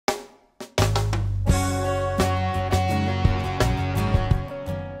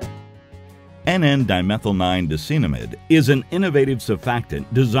NN-dimethyl-9-dicinamide is an innovative surfactant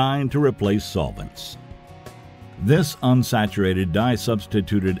designed to replace solvents. This unsaturated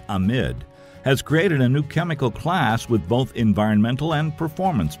dye-substituted amide has created a new chemical class with both environmental and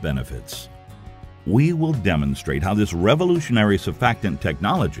performance benefits. We will demonstrate how this revolutionary surfactant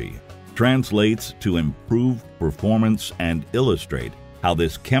technology translates to improved performance and illustrate how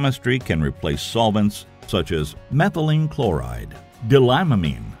this chemistry can replace solvents such as methylene chloride,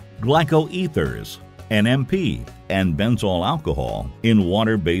 dilamamine, glycoethers, NMP, and benzol alcohol in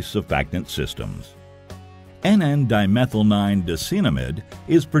water-based surfactant systems. NN-dimethyl-9-dicinamide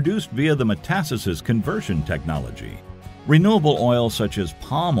is produced via the metathesis conversion technology. Renewable oil such as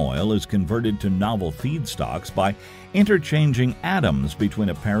palm oil is converted to novel feedstocks by interchanging atoms between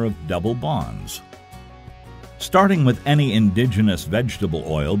a pair of double bonds. Starting with any indigenous vegetable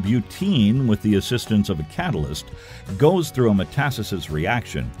oil, butene, with the assistance of a catalyst, goes through a metathesis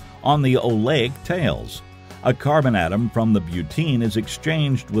reaction on the oleic tails. A carbon atom from the butene is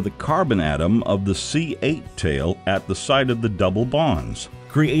exchanged with a carbon atom of the C8 tail at the site of the double bonds,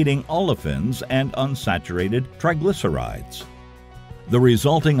 creating olefins and unsaturated triglycerides. The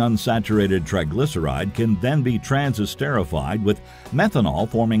resulting unsaturated triglyceride can then be transesterified with methanol,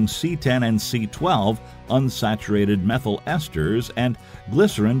 forming C10 and C12 unsaturated methyl esters and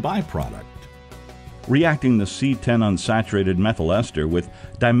glycerin byproduct. Reacting the C10 unsaturated methyl ester with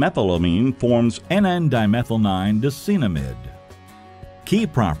dimethylamine forms NN-dimethyl-9-dicinamide. Key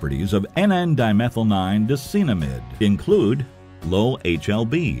properties of NN-dimethyl-9-dicinamide include low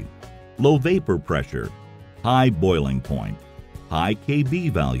HLB, low vapor pressure, high boiling point, high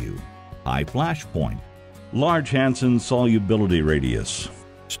Kb value, high flash point, large Hansen solubility radius,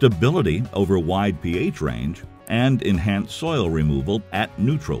 stability over wide pH range, and enhanced soil removal at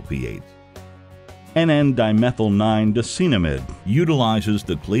neutral pH. NN-dimethyl-9-dicinamide utilizes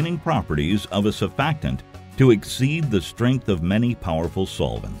the cleaning properties of a surfactant to exceed the strength of many powerful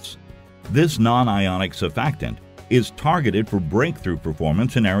solvents. This non-ionic surfactant is targeted for breakthrough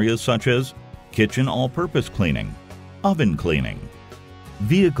performance in areas such as kitchen all-purpose cleaning, oven cleaning,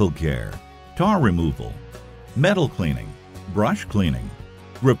 vehicle care, tar removal, metal cleaning, brush cleaning,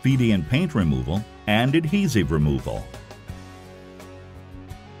 graffiti and paint removal, and adhesive removal.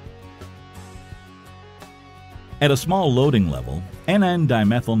 At a small loading level,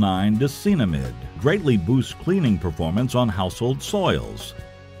 NN-dimethyl-9-dicinamide greatly boosts cleaning performance on household soils.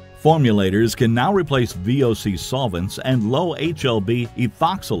 Formulators can now replace VOC solvents and low HLB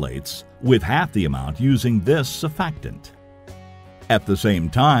ethoxylates with half the amount using this surfactant. At the same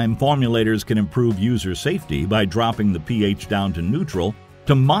time, formulators can improve user safety by dropping the pH down to neutral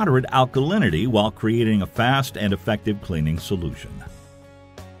to moderate alkalinity while creating a fast and effective cleaning solution.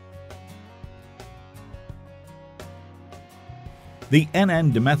 The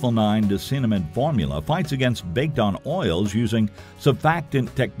NN-dimethyl-9-dicinamide formula fights against baked-on oils using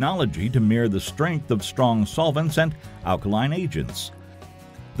surfactant technology to mirror the strength of strong solvents and alkaline agents.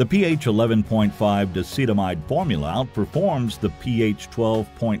 The pH 11.5 dicetamide formula outperforms the pH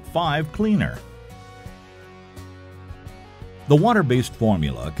 12.5 cleaner. The water-based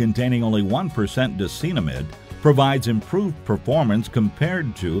formula, containing only 1% dicinamide, provides improved performance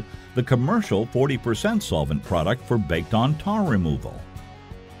compared to the commercial 40% solvent product for baked-on tar removal.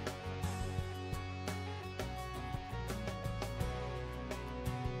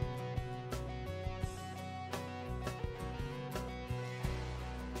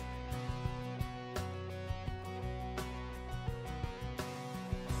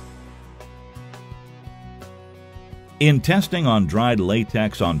 In testing on dried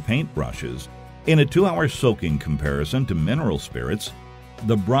latex on paintbrushes, in a 2-hour soaking comparison to mineral spirits,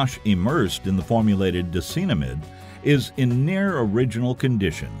 the brush immersed in the formulated dicinamide is in near original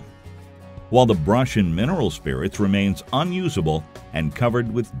condition, while the brush in mineral spirits remains unusable and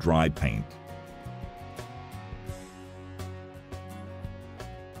covered with dry paint.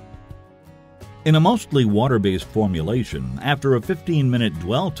 In a mostly water-based formulation, after a 15-minute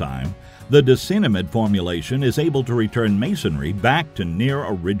dwell time, the dicinamide formulation is able to return masonry back to near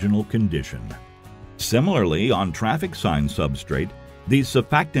original condition. Similarly, on traffic sign substrate, the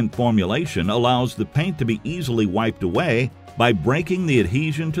surfactant formulation allows the paint to be easily wiped away by breaking the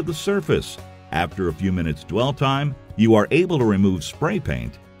adhesion to the surface. After a few minutes dwell time, you are able to remove spray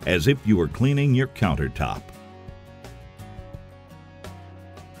paint as if you were cleaning your countertop.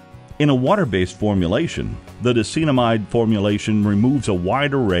 In a water-based formulation, the dicinamide formulation removes a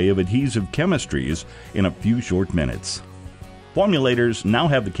wide array of adhesive chemistries in a few short minutes. Formulators now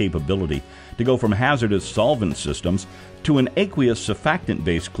have the capability to go from hazardous solvent systems to an aqueous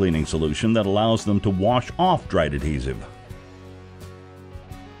surfactant-based cleaning solution that allows them to wash off dried adhesive.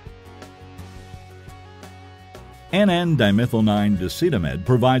 NN-dimethylnine-dicetamide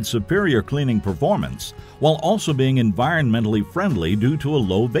provides superior cleaning performance while also being environmentally friendly due to a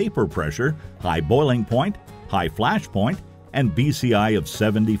low vapor pressure, high boiling point, high flash point, and BCI of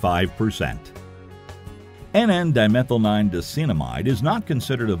 75%. NN-dimethylnine-dicetamide is not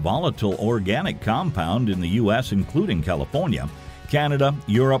considered a volatile organic compound in the U.S., including California, Canada,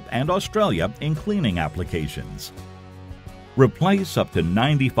 Europe, and Australia in cleaning applications. Replace up to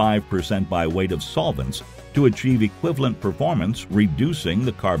 95% by weight of solvents to achieve equivalent performance, reducing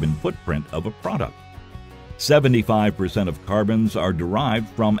the carbon footprint of a product. 75% of carbons are derived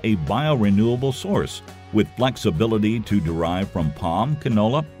from a biorenewable source, with flexibility to derive from palm,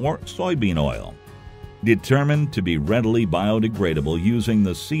 canola, or soybean oil. Determined to be readily biodegradable using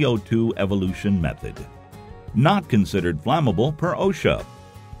the CO2 evolution method. Not considered flammable per OSHA.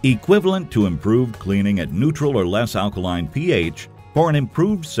 Equivalent to improved cleaning at neutral or less alkaline pH for an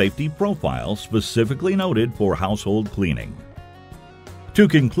improved safety profile specifically noted for household cleaning. To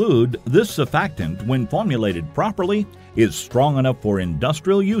conclude, this surfactant, when formulated properly, is strong enough for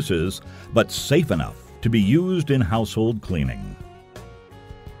industrial uses, but safe enough to be used in household cleaning.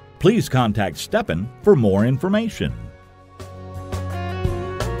 Please contact Stepan for more information.